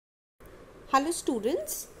Hello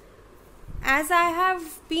students, as I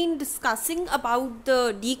have been discussing about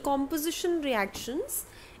the decomposition reactions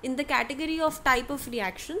in the category of type of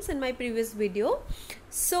reactions in my previous video.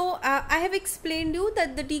 So I have explained you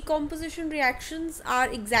that the decomposition reactions are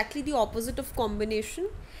exactly the opposite of combination,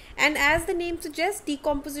 and as the name suggests,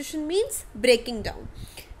 decomposition means breaking down.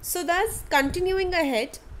 So thus continuing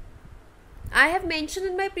ahead, I have mentioned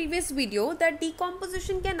in my previous video that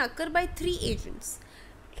decomposition can occur by three agents.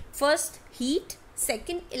 First, heat,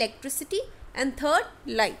 second, electricity, and third,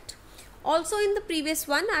 light. Also in the previous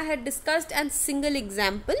one, I had discussed a single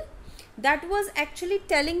example that was actually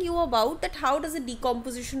telling you about that how does a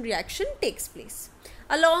decomposition reaction takes place,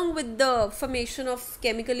 along with the formation of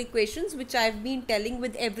chemical equations, which I have been telling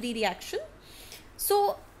with every reaction.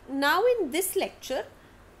 So now in this lecture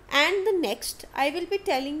and the next, I will be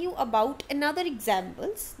telling you about another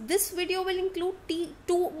examples. This video will include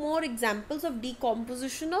two more examples of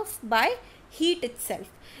decomposition by heat itself.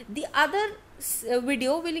 The other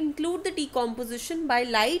video will include the decomposition by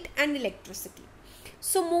light and electricity.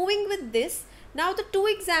 So moving with this, now the two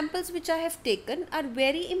examples which I have taken are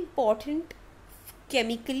very important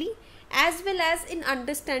chemically as well as in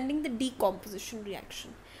understanding the decomposition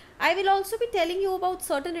reaction. I will also be telling you about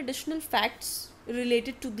certain additional facts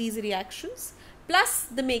related to these reactions, plus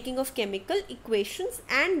the making of chemical equations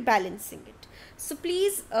and balancing it. So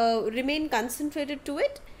please remain concentrated to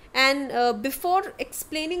it, and before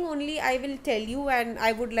explaining only, I will tell you, and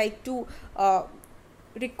I would like to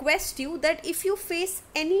request you that if you face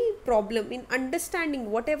any problem in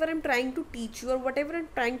understanding whatever I'm trying to teach you or whatever I'm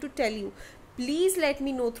trying to tell you, please let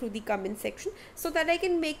me know through the comment section so that I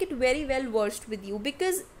can make it very well versed with you,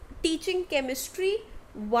 because teaching chemistry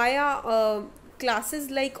via classes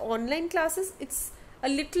like online classes, it's a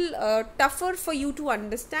little tougher for you to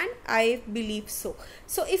understand, I believe so.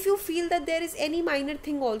 So if you feel that there is any minor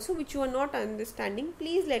thing also which you are not understanding,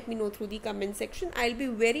 please let me know through the comment section. I'll be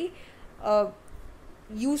very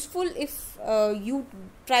useful if you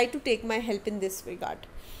try to take my help in this regard.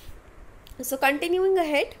 So continuing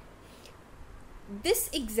ahead, this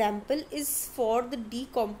example is for the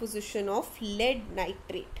decomposition of lead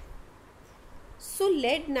nitrate. So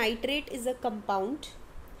lead nitrate is a compound.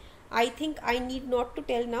 I think I need not to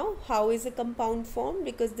tell now how is a compound formed,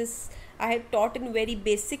 because this I have taught in very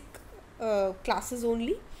basic classes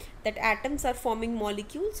only, that atoms are forming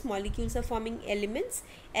molecules, molecules are forming elements,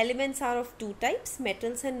 elements are of two types,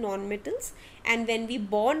 metals and non-metals, and when we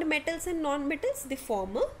bond metals and non-metals, they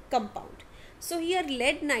form a compound. So here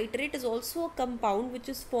lead nitrate is also a compound which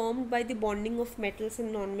is formed by the bonding of metals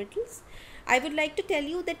and non-metals. I would like to tell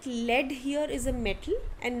you that lead here is a metal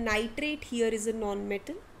and nitrate here is a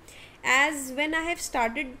non-metal. As when I have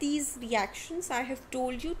started these reactions, I have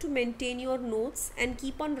told you to maintain your notes and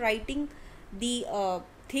keep on writing the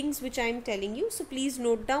things which I am telling you. So please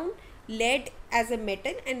note down lead as a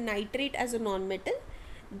metal and nitrate as a non-metal.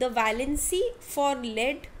 The valency for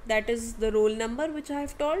lead, that is the roll number which I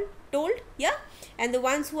have told, yeah, and the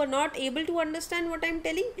ones who are not able to understand what I am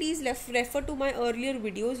telling, please refer to my earlier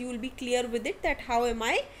videos. You will be clear with it that how am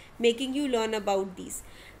I making you learn about these.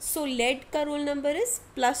 So lead ka roll number is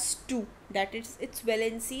 +2, that is its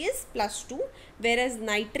valency is +2, whereas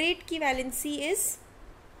nitrate ki valency is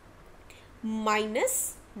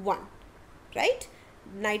 -1, right?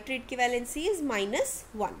 Nitrate ki valency is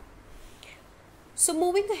 -1. So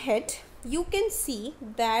moving ahead, you can see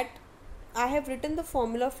that I have written the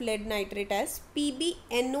formula of lead nitrate as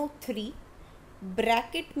PbNO3,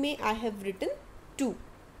 bracket mein I have written 2.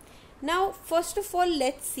 Now first of all,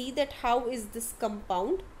 let's see that how is this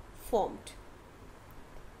compound formed.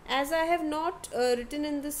 As I have not written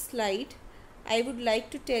in this slide, I would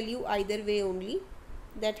like to tell you either way only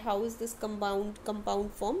that how is this compound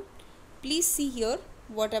formed. Please see here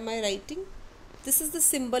what am I writing. This is the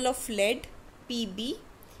symbol of lead, Pb.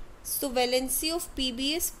 So valency of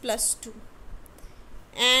Pb is +2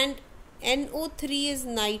 and NO3 is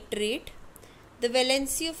nitrate. The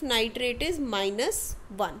valency of nitrate is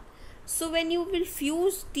 -1. So when you will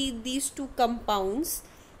fuse these two compounds,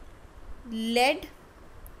 lead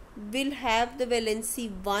will have the valency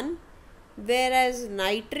 1, whereas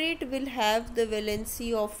nitrate will have the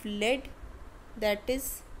valency of lead, that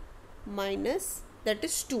is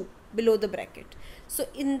 2 below the bracket. So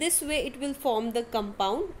in this way it will form the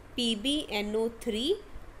compound PbNO3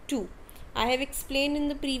 2. I have explained in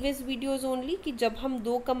the previous videos only कि जब हम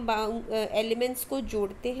दो compound elements को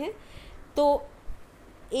जोड़ते हैं तो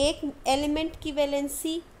एक element की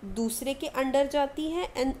वैलेंसी दूसरे के अंडर जाती है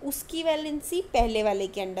एंड उसकी वैलेंसी पहले वाले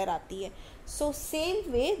के अंडर आती है. So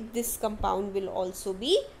same way this compound will also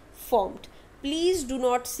be formed. Please do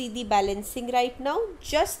not see the balancing right now.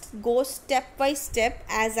 Just go step by step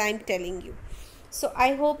as I am telling you. So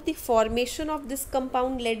I hope the formation of this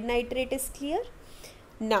compound lead nitrate is clear.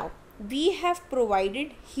 Now we have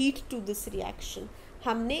provided heat to this reaction.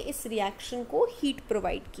 हमने इस reaction को heat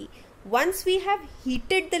provide की. Once we have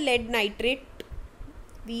heated the lead nitrate,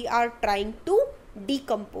 we are trying to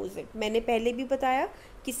decompose it. मैंने पहले भी बताया,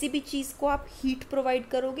 किसी भी चीज़ को आप heat provide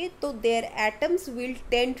करोगे तो their atoms will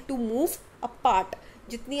tend to move apart.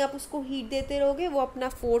 जितनी आप उसको हीट देते रहोगे वो अपना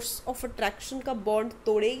फोर्स ऑफ अट्रैक्शन का bond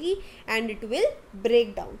तोड़ेगी and it will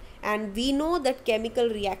break down. And we know that chemical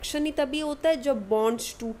reaction ही तभी होता है जब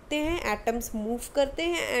बॉन्ड्स टूटते हैं, एटम्स मूव करते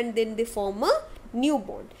हैं and then they form a new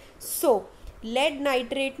bond. So lead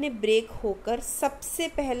nitrate ने ब्रेक होकर सबसे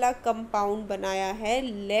पहला कंपाउंड बनाया है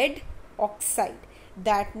lead oxide.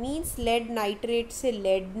 That means lead nitrate से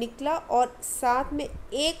लेड निकला और साथ में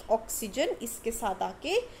एक ऑक्सीजन इसके साथ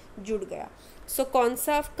आके जुड़ गया. सो कौन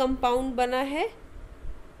सा कंपाउंड बना है?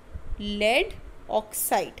 Lead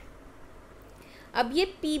oxide. अब ये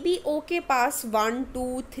PbO के पास 1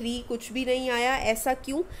 2 3 कुछ भी नहीं आया. ऐसा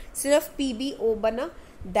क्यों? सिर्फ PbO बना.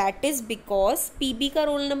 दैट इज बिकॉज Pb का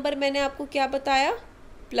रोल नंबर मैंने आपको क्या बताया?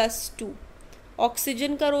 +2.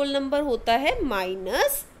 ऑक्सीजन का रोल नंबर होता है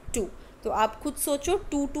 -2. तो आप खुद सोचो,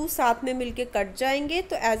 2 2 साथ में मिलके कट जाएंगे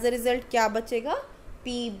तो एज अ रिजल्ट क्या बचेगा?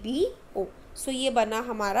 PbO. सो ये बना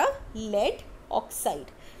हमारा लेड ऑक्साइड.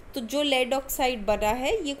 तो जो लेड ऑक्साइड बना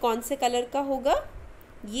है ये कौन से कलर का होगा?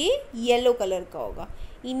 ये येलो कलर का होगा.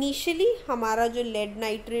 इनिशियली हमारा जो लेड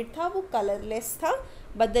नाइट्रेट था वो कलरलेस था,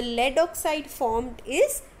 but the lead oxide formed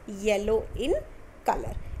is yellow in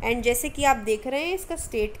colour. And जैसे कि आप देख रहे हैं इसका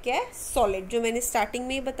स्टेट क्या है? सॉलिड. जो मैंने स्टार्टिंग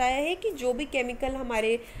में ही बताया है कि जो भी केमिकल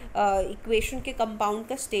हमारे इक्वेशन के कंपाउंड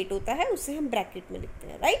का स्टेट होता है उसे हम ब्रैकेट में लिखते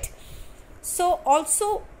हैं, right? So also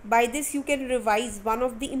by this you can revise one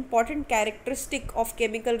of the important characteristic of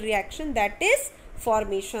chemical reaction, that is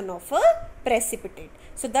formation of a precipitate.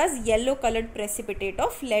 So thus yellow colored precipitate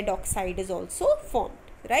of lead oxide is also formed,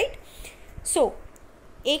 right? So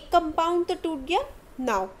एक compound तो टूट गया.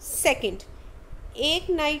 Now second, एक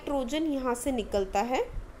nitrogen यहाँ से निकलता है.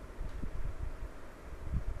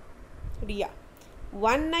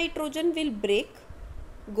 One nitrogen will break,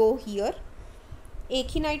 go here. एक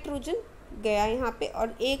ही नाइट्रोजन गया यहाँ पे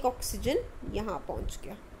और एक ऑक्सीजन यहाँ पहुँच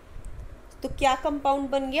गया. तो क्या कंपाउंड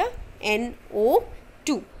बन गया?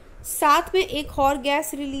 NO2. साथ में एक और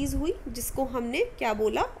गैस रिलीज हुई जिसको हमने क्या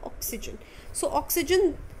बोला? ऑक्सीजन. सो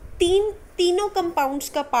ऑक्सीजन तीनों कंपाउंड्स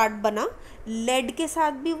का पार्ट बना. लेड के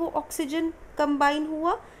साथ भी वो ऑक्सीजन कंबाइन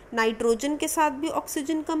हुआ, नाइट्रोजन के साथ भी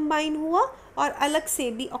ऑक्सीजन कंबाइन हुआ और अलग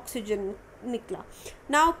से भी ऑक्सीजन निकला.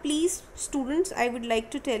 Now please students, I would like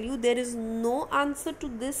to tell you there is no answer to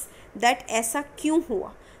this that ऐसा क्यों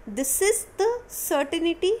हुआ. This is the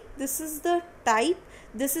certainty, this is the type,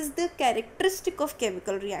 this is the characteristic of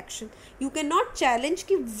chemical reaction. You cannot challenge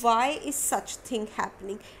ki why is such thing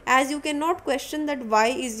happening, as you cannot question that why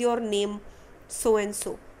is your name so and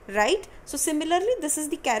so, right? So similarly this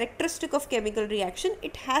is the characteristic of chemical reaction.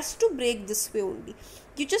 It has to break this way only.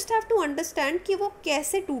 You just have to understand कि वो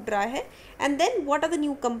कैसे टूट रहा है and then what are the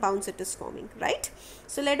new compounds it is forming, right?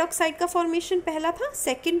 So lead oxide का formation पहला था.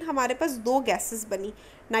 Second हमारे पास दो gases बनी,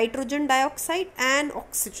 नाइट्रोजन डाइऑक्साइड एंड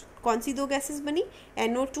ऑक्सीजन. कौन सी दो गैसेस बनी?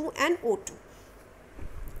 NO2 and O2.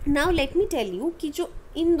 Now let me tell you कि जो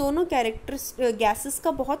इन दोनों गैसेस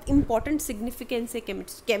का बहुत इंपॉर्टेंट सिग्निफिकेंस है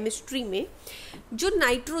केमिस्ट्री में. जो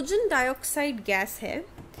नाइट्रोजन डाइऑक्साइड गैस है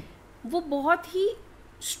वो बहुत ही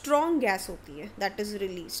स्ट्रॉन्ग गैस होती है that is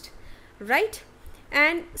released, right?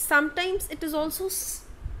 And sometimes it is also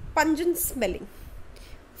pungent smelling.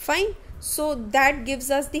 Fine. So that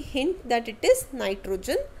gives us the hint that it is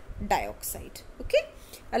nitrogen dioxide. Okay.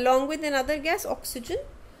 Along with another gas, oxygen.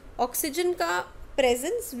 Oxygen ka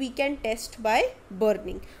presence we can test by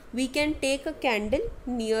burning. We can take a candle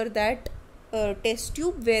near that test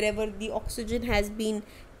tube wherever the oxygen has been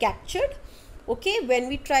captured. Okay, when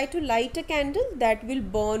we try to light a candle, that will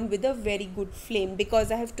burn with a very good flame,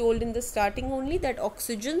 because I have told in the starting only that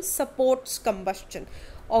oxygen supports combustion.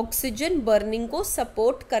 Oxygen burning को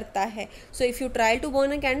support करता है. So if you try to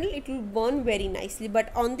burn a candle it will burn very nicely.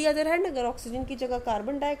 But on the other hand अगर oxygen की जगह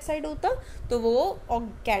carbon dioxide होता तो वो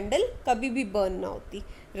candle कभी भी बर्न ना होती,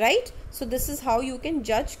 right? So this is how you can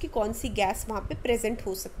जज कि कौन सी गैस वहाँ पे प्रेजेंट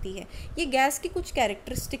हो सकती है. ये गैस की कुछ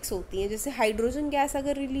कैरेक्टरिस्टिक्स होती हैं. जैसे हाइड्रोजन गैस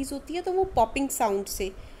अगर रिलीज होती है तो वो पॉपिंग साउंड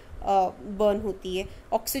से बर्न होती है.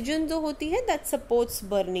 ऑक्सीजन जो होती है that supports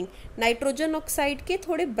burning. Nitrogen oxide के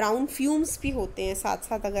थोड़े ब्राउन फ्यूम्स भी होते हैं साथ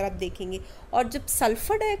साथ अगर आप देखेंगे. और जब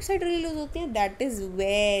सल्फर डाइऑक्साइड रिलीज होती है that is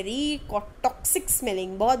very toxic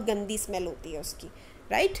smelling, बहुत गंदी स्मेल होती है उसकी,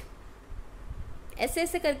 राइट? ऐसे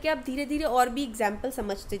ऐसे करके आप धीरे धीरे और भी एग्जाम्पल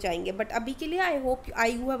समझते जाएंगे, बट अभी के लिए I hope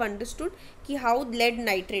you have understood कि how lead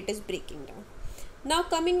nitrate is breaking down. Now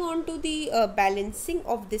coming on to the balancing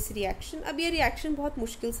of this reaction. अब ये रिएक्शन बहुत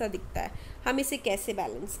मुश्किल सा दिखता है, हम इसे कैसे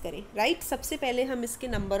बैलेंस करें, राइट? सबसे पहले हम इसके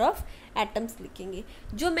नंबर ऑफ एटम्स लिखेंगे.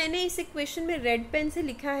 जो मैंने इस इक्वेशन में रेड पेन से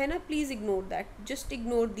लिखा है ना, please ignore that, just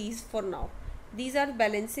ignore these for now. These are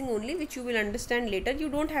balancing only, which you will understand later. You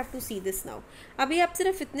don't have to see this now. अभी आप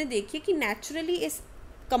सिर्फ इतने देखिए कि naturally इस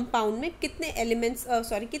कंपाउंड में कितने एलिमेंट्स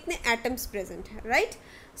कितने एटम्स प्रेजेंट है, राइट?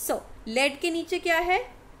 सो लेड के नीचे क्या है?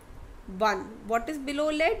 1. What is below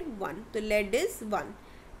lead? 1. तो लेड इज 1.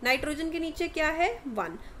 नाइट्रोजन के नीचे क्या है?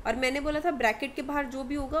 1. और मैंने बोला था ब्रैकेट के बाहर जो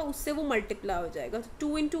भी होगा उससे वो मल्टीप्लाई हो जाएगा, तो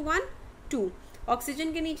 2 × 1 2.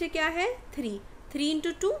 ऑक्सीजन के नीचे क्या है? 3. 3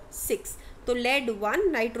 × 2 6. तो लेड 1,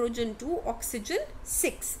 नाइट्रोजन 2, ऑक्सीजन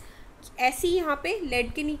 6. ऐसे ही यहाँ पे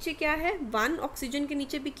लेड के नीचे क्या है? 1. ऑक्सीजन के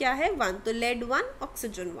नीचे भी क्या है? 1. तो lead 1,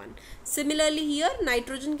 oxygen 1. Similarly here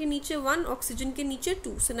nitrogen के नीचे 1, ऑक्सीजन के नीचे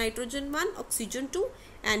 2. So nitrogen 1, oxygen 2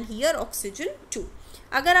 and here oxygen 2.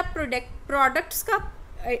 अगर आप प्रोडक्ट्स का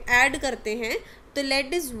ऐड करते हैं तो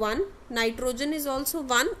lead is 1, nitrogen is also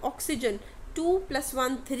 1, oxygen 2 +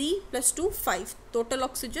 1 3 + 2 5. Total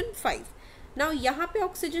oxygen 5. Now यहाँ पे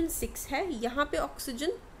ऑक्सीजन 6 है, यहाँ पे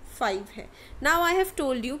ऑक्सीजन 5 है. Now I have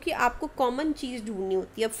told you कि आपको कॉमन चीज़ ढूंढनी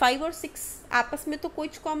होती है. 5 और 6 आपस में तो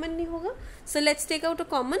कुछ कॉमन नहीं होगा, so let's take out a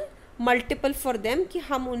common multiple for them कि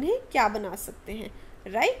हम उन्हें क्या बना सकते हैं,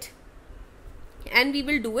 right? And we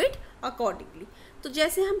will do it accordingly. तो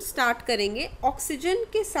जैसे हम स्टार्ट करेंगे ऑक्सीजन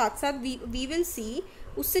के साथ साथ वी विल सी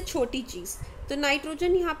उससे छोटी चीज़. तो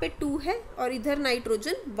नाइट्रोजन यहाँ पे 2 है और इधर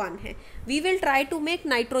नाइट्रोजन 1 है. We will try to make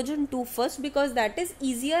nitrogen 2 first because that is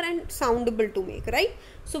easier and साउंडेबल to make, right?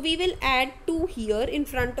 So we will add 2 here in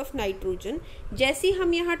front of nitrogen. जैसे ही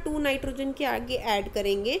हम यहाँ 2 नाइट्रोजन के आगे ऐड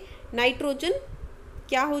करेंगे, नाइट्रोजन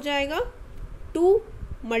क्या हो जाएगा? 2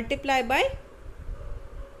 × by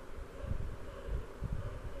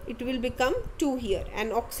it will become 2 here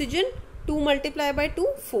and oxygen 2 × by 2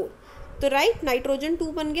 4. तो राइट, नाइट्रोजन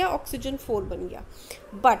 2 बन गया, ऑक्सीजन 4 बन गया.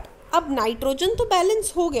 बट अब नाइट्रोजन तो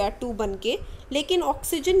बैलेंस हो गया 2 बन के, लेकिन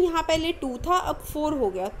ऑक्सीजन यहाँ पहले 2 था, अब 4 हो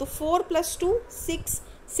गया. तो 4 + 2 6,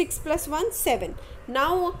 6 + 1 7.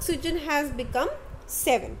 Now oxygen has become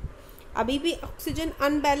 7. अभी भी ऑक्सीजन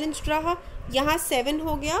अनबैलेंस्ड रहा, यहाँ 7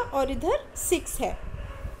 हो गया और इधर 6 है.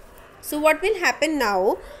 So what will happen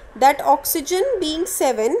now that oxygen being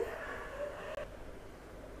 7,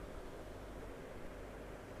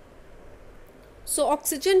 so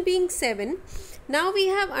oxygen being 7, now we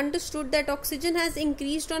have understood that oxygen has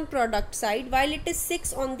increased on product side while it is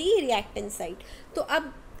 6 on the reactant side. तो अब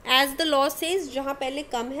as the law says जहाँ पहले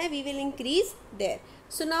कम है we will increase there.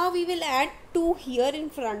 So now we will add 2 here in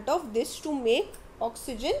front of this to make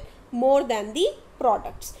oxygen more than the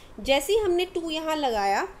products. जैसे ही हमने 2 यहाँ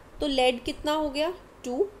लगाया तो lead कितना हो गया?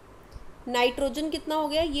 2. नाइट्रोजन कितना हो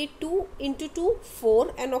गया? ये 2 × 2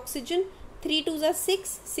 4 and oxygen 3 × 2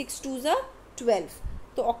 6, 6 × 2 12.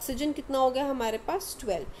 तो ऑक्सीजन कितना हो गया हमारे पास?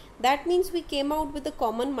 12. That means we came out with a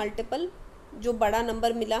common multiple, जो बड़ा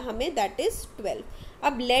नंबर मिला हमें, दैट इज 12.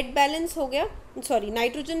 अब लेड बैलेंस हो गया,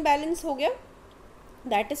 नाइट्रोजन बैलेंस हो गया,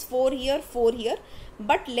 that is 4 here 4 here.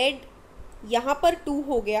 But lead यहाँ पर 2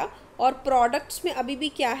 हो गया और प्रोडक्ट्स में अभी भी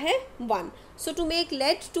क्या है? 1. सो टू मेक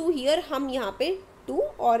लेड 2 हियर हम यहाँ पे 2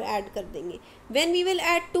 और ऐड कर देंगे. When we will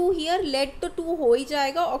add 2 here, lead तो 2 हो ही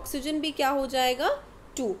जाएगा, ऑक्सीजन भी क्या हो जाएगा?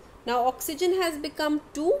 2. Now oxygen has become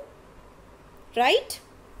 2, right?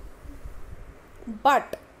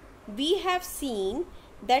 But we have seen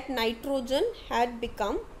that nitrogen had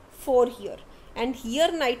become 4 here and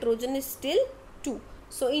here nitrogen is still 2.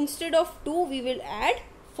 So instead of 2 we will add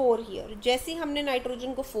 4 here. जैसे हमने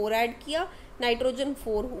nitrogen को 4 ऐड किया, नाइट्रोजन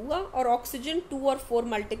 4 हुआ और ऑक्सीजन 2 और 4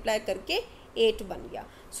 मल्टीप्लाई करके 8 बन गया.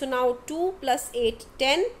 So now 2 + 8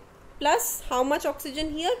 10 plus how much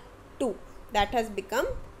oxygen here? 2. That has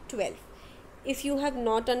become 12. If you have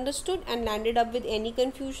not understood and landed up with any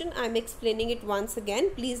confusion, I am explaining it once again.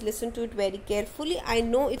 Please listen to it very carefully. I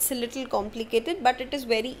know it's a little complicated, but it is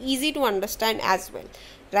very easy to understand as well.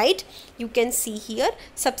 Right? You can see here.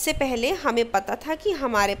 सबसे पहले हमें पता था कि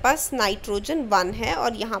हमारे पास nitrogen 1 है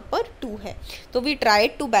और यहाँ पर 2 है. तो we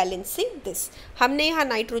tried to balancing this. हमने यहाँ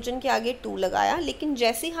नाइट्रोजन के आगे 2 लगाया, लेकिन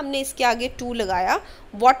जैसे हमने इसके आगे 2 लगाया,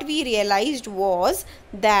 what we realized was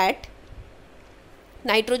that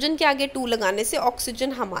nitrogen के आगे 2 लगाने से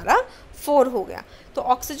ऑक्सीजन हमारा 4 हो गया। तो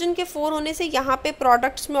ऑक्सीजन के 4 होने से यहाँ पे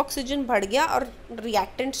प्रोडक्ट्स में ऑक्सीजन बढ़ गया और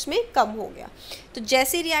रिएक्टेंट्स में कम हो गया। तो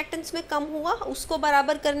जैसे रिएक्टेंट्स में कम हुआ उसको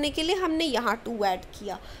बराबर करने के लिए हमने यहाँ 2 ऐड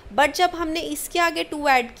किया, बट जब हमने इसके आगे 2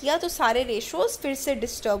 ऐड किया तो सारे रेशोज फिर से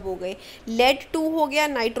डिस्टर्ब हो गए। लेड 2 हो गया,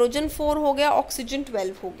 नाइट्रोजन 4 हो गया, ऑक्सीजन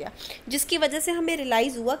 12 हो गया, जिसकी वजह से हमें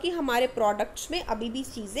रियलाइज़ हुआ कि हमारे प्रोडक्ट्स में अभी भी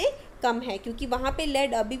चीज़ें कम है, क्योंकि वहाँ पे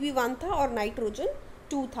लेड अभी भी 1 था और नाइट्रोजन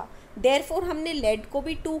 2 था। देयरफॉर हमने लेड को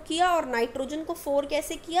भी 2 किया और नाइट्रोजन को 4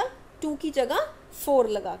 कैसे किया, 2 की जगह 4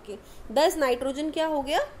 लगा के, 10 नाइट्रोजन क्या हो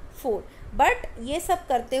गया 4। बट ये सब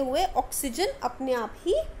करते हुए ऑक्सीजन अपने आप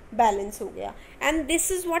ही बैलेंस हो गया। And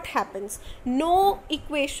this is what happens, no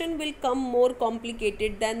equation will come more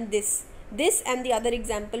complicated then this and the other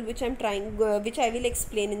example which I will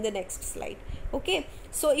explain in the next slide. Okay,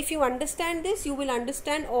 so if you understand this, you will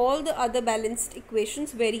understand all the other balanced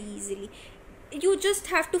equations very easily. You just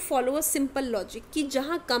have to follow a simple logic कि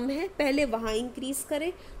जहाँ कम है पहले वहाँ increase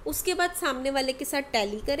करें, उसके बाद सामने वाले के साथ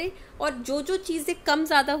टैली करें, और जो जो चीज़ें कम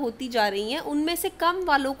ज़्यादा होती जा रही हैं उनमें से कम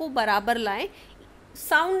वालों को बराबर लाएं।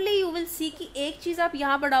 साउंडली यू विल सी कि एक चीज़ आप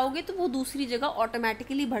यहाँ बढ़ाओगे तो वो दूसरी जगह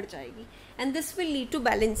ऑटोमेटिकली बढ़ जाएगी, and this will lead to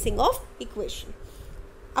balancing of equation.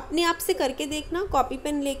 अपने आप से करके देखना कॉपी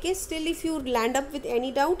पेन लेके। Still if you land up with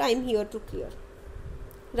any doubt, I am here to clear,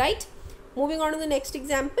 right. Moving on to the next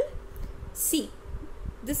example. C,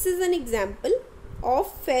 this is an example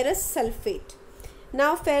of ferrous sulphate.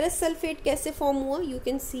 Now ferrous sulphate कैसे form हुआ, you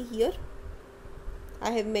can see here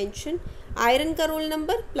I have mention iron का roll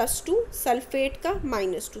number +2, sulphate का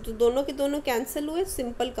 -2, तो दोनों के दोनों cancel हुए,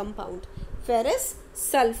 simple compound ferrous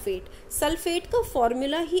sulphate. Sulphate का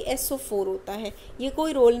फॉर्मूला ही SO4 होता है, ये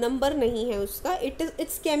कोई रोल नंबर नहीं है उसका,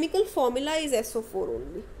 it's chemical formula is SO4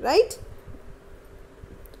 only, right.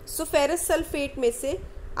 So ferrous sulphate में से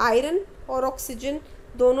आयरन और ऑक्सीजन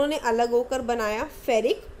दोनों ने अलग होकर बनाया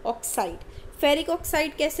फेरिक ऑक्साइड। फेरिक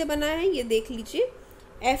ऑक्साइड कैसे बनाया है ये देख लीजिए।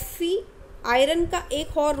 Fe, आयरन का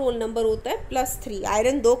एक और रोल नंबर होता है +3।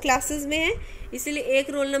 आयरन 2 क्लासेस में है, इसलिए एक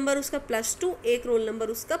रोल नंबर उसका +2, एक रोल नंबर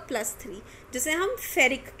उसका +3, जिसे हम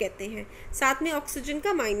फेरिक कहते हैं। साथ में ऑक्सीजन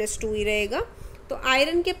का -2 ही रहेगा। तो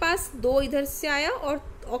आयरन के पास 2 इधर से आया और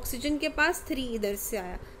ऑक्सीजन के पास 3 इधर से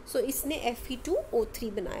आया, सो इसने Fe2O3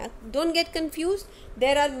 बनाया। Don't get confuse,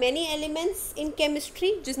 there are many elements in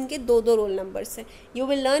chemistry जिनके 2-2 रोल नंबर्स हैं। You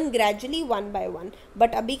will learn gradually 1 by 1,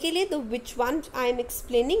 but अभी के लिए the which one I am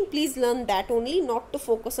explaining, please learn that only, not to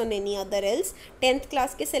focus on any other else. 10th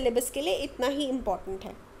class के syllabus के लिए इतना ही important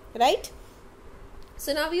है, right.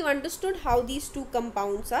 So now you understood how these 2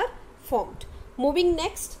 compounds are formed. Moving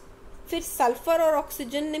next, फिर sulphur और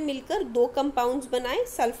oxygen ने मिलकर 2 compounds बनाए,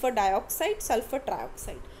 सल्फर डाइऑक्साइड, सल्फर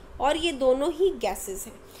ट्राइऑक्साइड, और ये दोनों ही गैसेस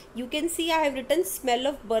हैं। You can see I have written smell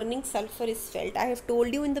of burning sulphur is felt. I have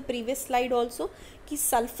told you in the previous slide also कि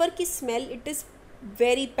सल्फर की smell it is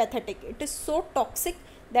very pathetic, it is so toxic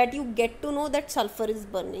that you get to know that sulfur is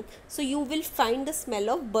burning. So you will find the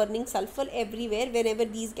smell of burning sulfur everywhere whenever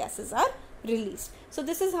these gases are released. So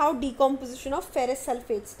this is how decomposition of ferrous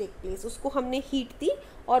sulfates take place. उसको हमने heat दी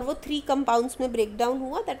और वो 3 compounds में break down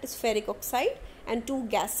हुआ, that is ferric oxide and 2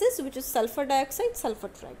 gases which is sulfur dioxide,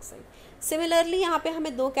 sulfur trioxide. Similarly यहाँ पे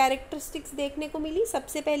हमें 2 characteristics देखने को मिली।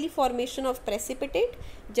 सबसे पहली formation of precipitate,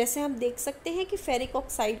 जैसे हम देख सकते हैं कि ferric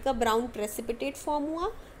oxide का brown precipitate form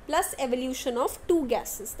हुआ, plus evolution of 2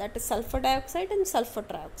 gases, that is sulfur dioxide and sulfur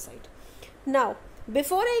trioxide. Now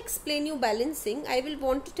before I explain you balancing, I will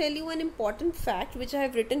want to tell you an important fact which I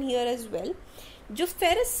have written here as well. जो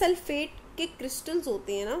ferrous sulfate के crystals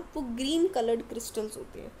होते हैं ना, वो green colored crystals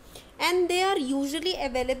होते हैं, and they are usually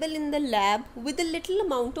available in the lab with a little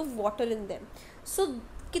amount of water in them. So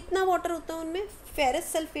कितना water होता है उनमें,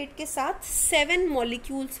 फेरस सल्फेट के साथ 7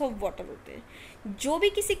 मॉलिक्यूल्स ऑफ वाटर होते हैं। जो भी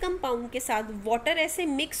किसी कंपाउंड के साथ वाटर ऐसे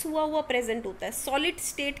मिक्स हुआ प्रेजेंट होता है सॉलिड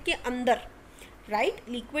स्टेट के अंदर, राइट,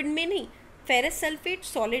 लिक्विड में नहीं। फेरस सल्फेट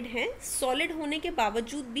सॉलिड हैं, सॉलिड होने के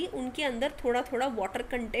बावजूद भी उनके अंदर थोड़ा थोड़ा वाटर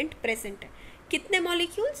कंटेंट प्रेजेंट है। कितने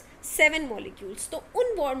मॉलिक्यूल्स, 7 मॉलिक्यूल्स। तो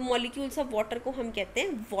उन मॉलिक्यूल्स ऑफ वाटर को हम कहते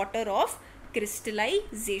हैं वाटर ऑफ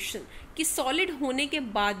क्रिस्टलाइजेशन, कि सॉलिड होने के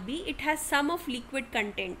बाद भी it has some of liquid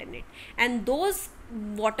content in it, and those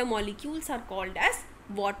water molecules are called as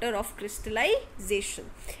water of crystallization.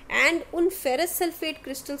 And उन फेरस सल्फेट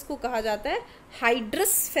क्रिस्टल्स को कहा जाता है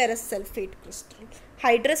hydrous ferrous sulphate crystal.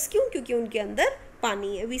 Hydrous क्यों, क्योंकि उनके अंदर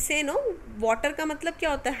पानी है। वी से नो वाटर का मतलब क्या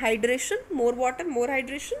होता है, hydration, more water more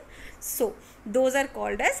hydration, so those are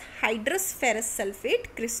called as hydrous ferrous sulphate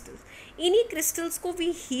crystals. इन्हीं क्रिस्टल्स को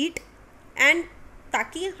वी हीट and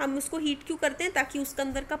ताकि हम उसको हीट क्यों करते हैं, ताकि उसके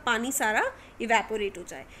अंदर का पानी सारा इवेपोरेट हो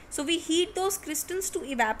जाए. So we heat those crystals to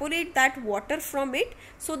evaporate that water from it.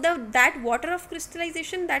 So that water of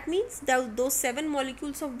crystallization, that means those 7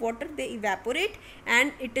 molecules of water, they evaporate and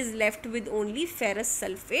it is left with only ferrous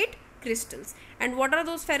sulfate crystals. And what are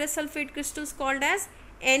those ferrous sulfate crystals called as?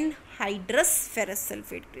 Anhydrous ferrous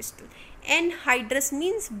sulfate crystal. Anhydrous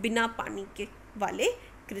means बिना पानी के वाले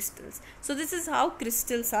crystals. So this is how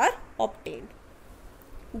crystals are obtained.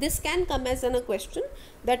 This can come as a question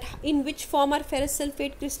that in which form are ferrous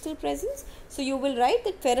sulfate crystal present. So you will write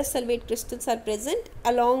that ferrous sulfate crystals are present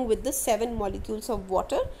along with the 7 molecules of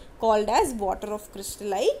water called as water of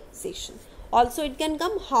crystallization. Also it can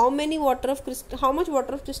come how much water of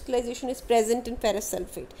crystallization is present in ferrous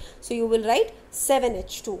sulfate. So you will write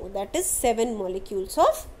 7H2O, that is 7 molecules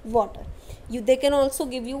of water. They can also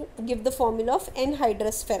give the formula of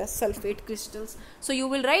anhydrous ferrous sulfate crystals. So you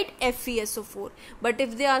will write FeSO4. But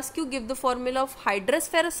if they ask you give the formula of hydrous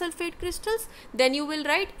ferrous sulfate crystals, then you will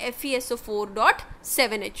write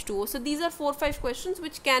FeSO4.7H2O. So these are 4-5 questions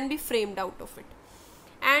which can be framed out of it.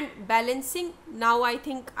 And balancing, now I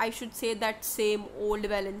think I should say that same old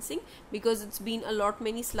balancing, because it's been a lot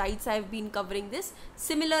many slides I have been covering this.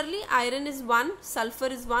 Similarly, iron is 1,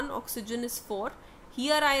 sulfur is 1, oxygen is 4.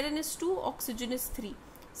 Here iron is 2, oxygen is 3.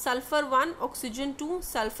 Sulfur 1, oxygen 2,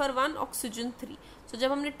 sulfur 1, oxygen 3. So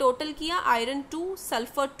जब हमने total किया, iron 2,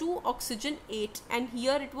 sulfur 2, oxygen 8, and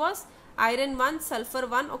here it was iron 1, sulfur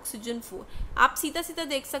 1, oxygen 4. आप सीधा सीधा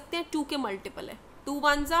देख सकते हैं 2 के multiple है. 2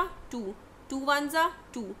 1s are 2, 2 1s are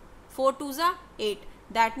 2, 4 2s are 8.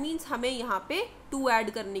 That means हमें यहाँ पे 2 ऐड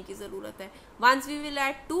करने की ज़रूरत है. Once we will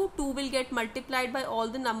add 2, 2 will get multiplied by all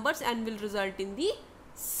the numbers and will result in the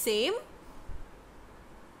same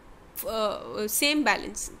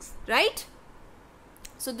balances, right?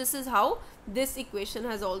 So this is how this equation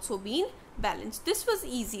has also been balanced. This was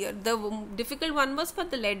easier. The difficult one was for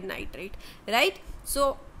the lead nitrate, right?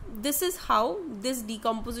 So this is how this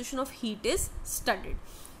decomposition of heat is studied.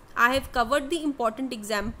 I have covered the important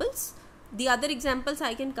examples. The other examples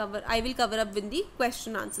I will cover up in the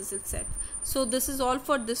question answers itself. So this is all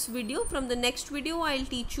for this video. From the next video I'll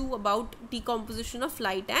teach you about decomposition of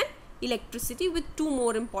light and electricity with 2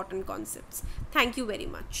 more important concepts. Thank you very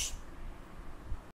much.